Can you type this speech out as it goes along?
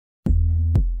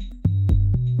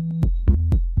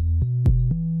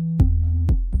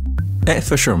At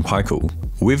Fisher & Paykel,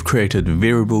 we've created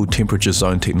variable temperature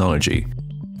zone technology,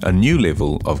 a new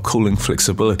level of cooling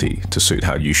flexibility to suit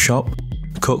how you shop,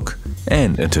 cook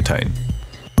and entertain.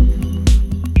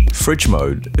 Fridge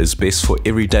mode is best for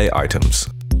everyday items,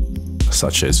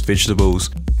 such as vegetables,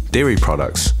 dairy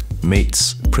products,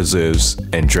 meats, preserves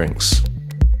and drinks.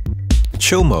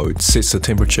 Chill mode sets the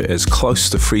temperature as close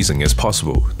to freezing as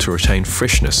possible to retain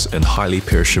freshness in highly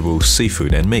perishable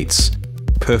seafood and meats,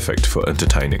 perfect for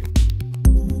entertaining.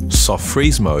 Soft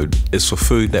freeze mode is for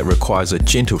food that requires a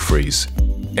gentle freeze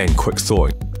and quick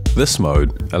thawing. This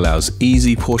mode allows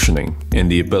easy portioning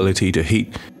and the ability to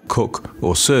heat, cook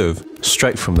or serve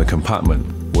straight from the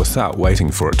compartment without waiting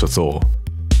for it to thaw.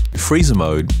 Freezer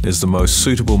mode is the most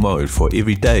suitable mode for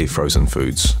everyday frozen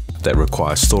foods that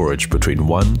require storage between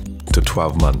 1 to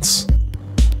 12 months.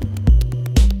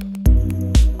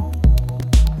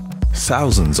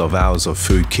 Thousands of hours of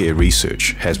food care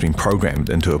research has been programmed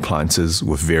into appliances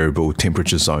with variable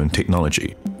temperature zone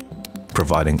technology,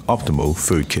 providing optimal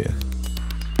food care.